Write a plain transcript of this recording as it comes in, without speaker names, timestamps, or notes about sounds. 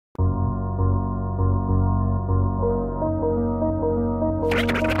Let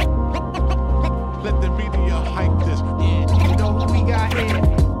the media hype this. You know who we got here?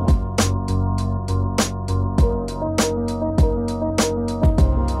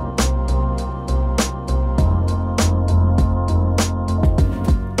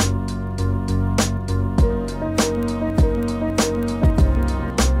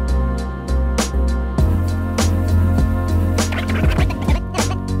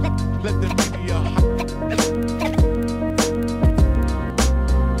 Let the media hype.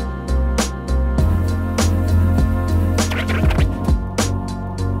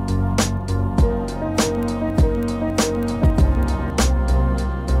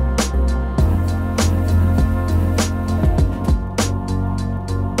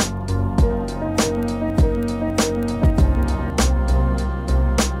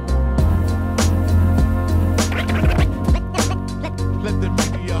 Let the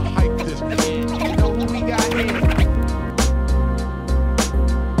media hype this. You know who we got here?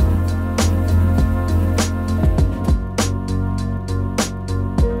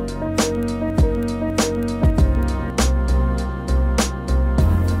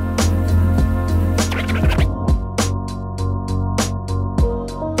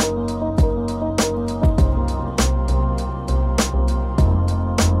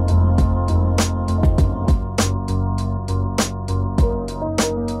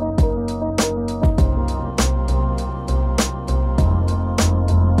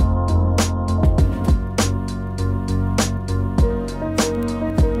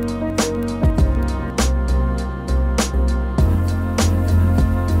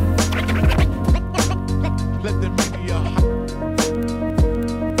 Let the media hype.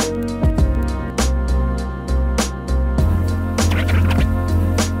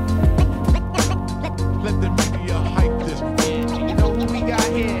 Let the media hype this. You know who we got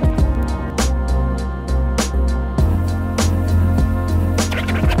here?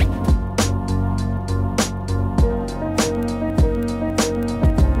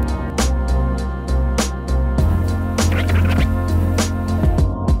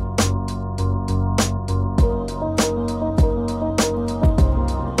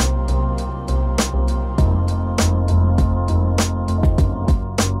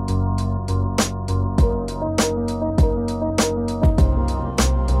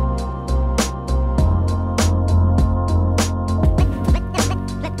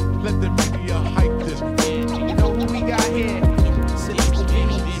 Let the media hype this. You know who we got here? Sistas,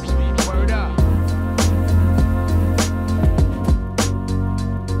 Beachy. Word up.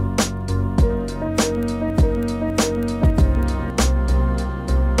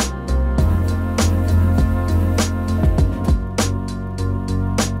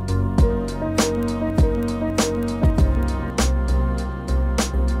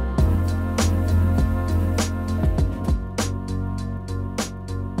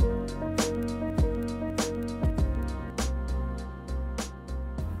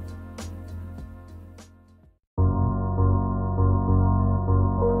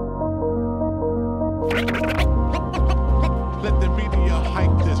 Let the media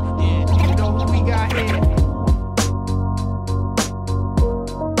hype this. You know who we got here?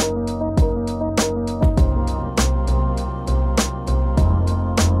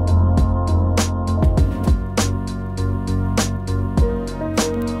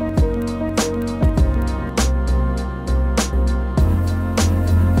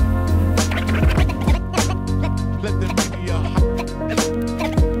 Let the media hype.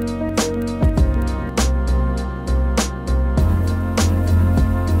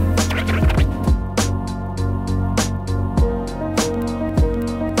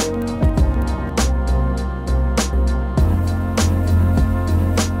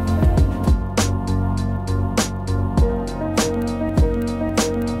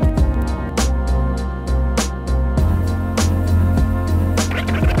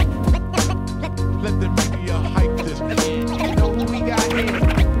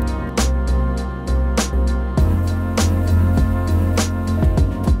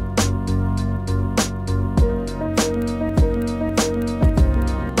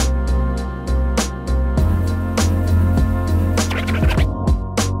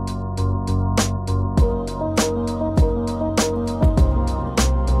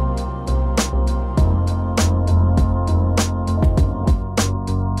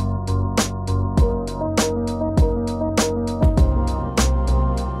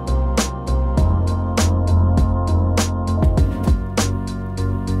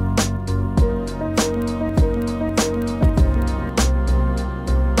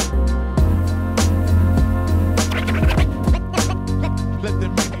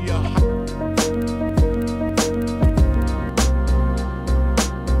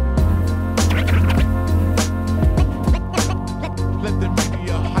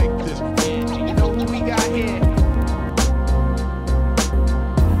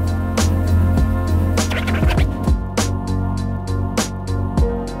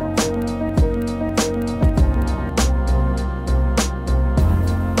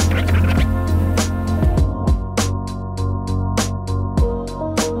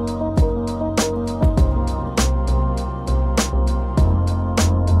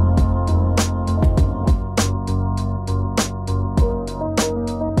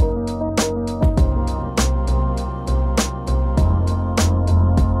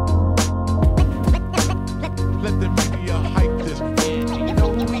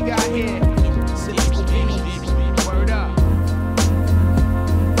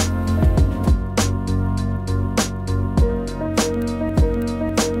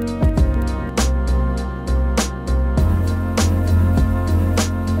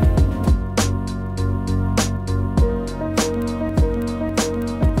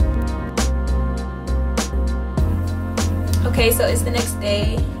 next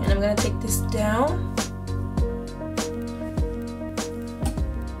day, and I'm gonna take this down.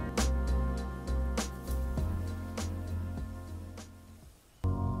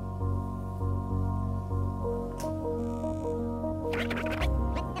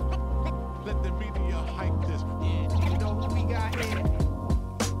 Let the media hype this. You know who we got here?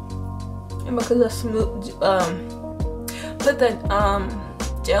 And because I put the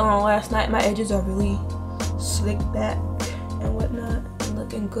gel on last night, my edges are really slicked back and whatnot and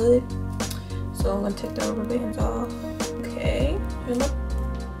looking good. So I'm gonna take the rubber bands off. Okay, and look,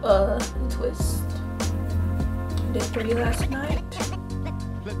 twist. Did pretty last night.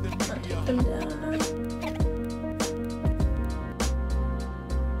 Let the I'll media take them down now.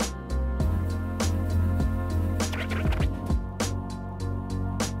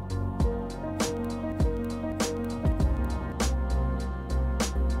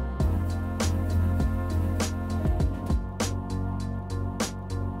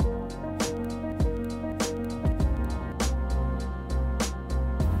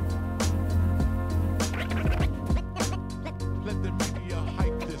 let the media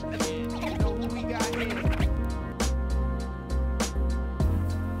hype this. You know who we got here?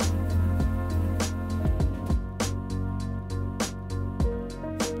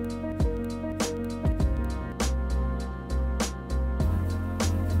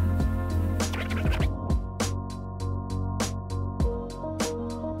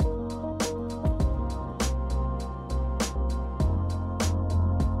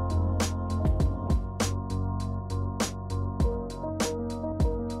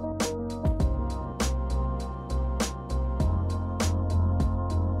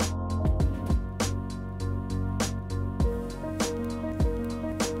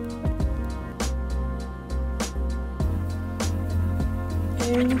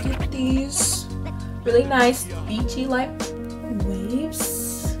 And you get these really nice beachy like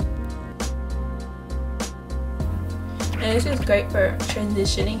waves. And it's just great for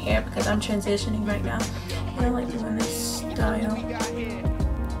transitioning hair because I'm transitioning right now. And I like doing this style.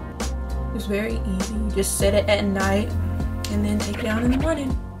 It's very easy. You just set it at night and then take it out in the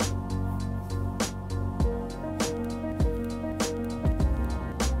morning.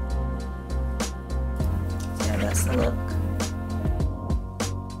 So yeah, that's the look.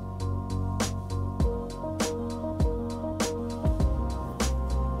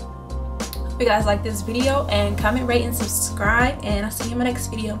 Hope you guys like this video, and comment, rate, and subscribe, and I'll see you in my next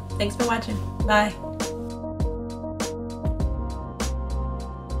video. Thanks for watching. Bye.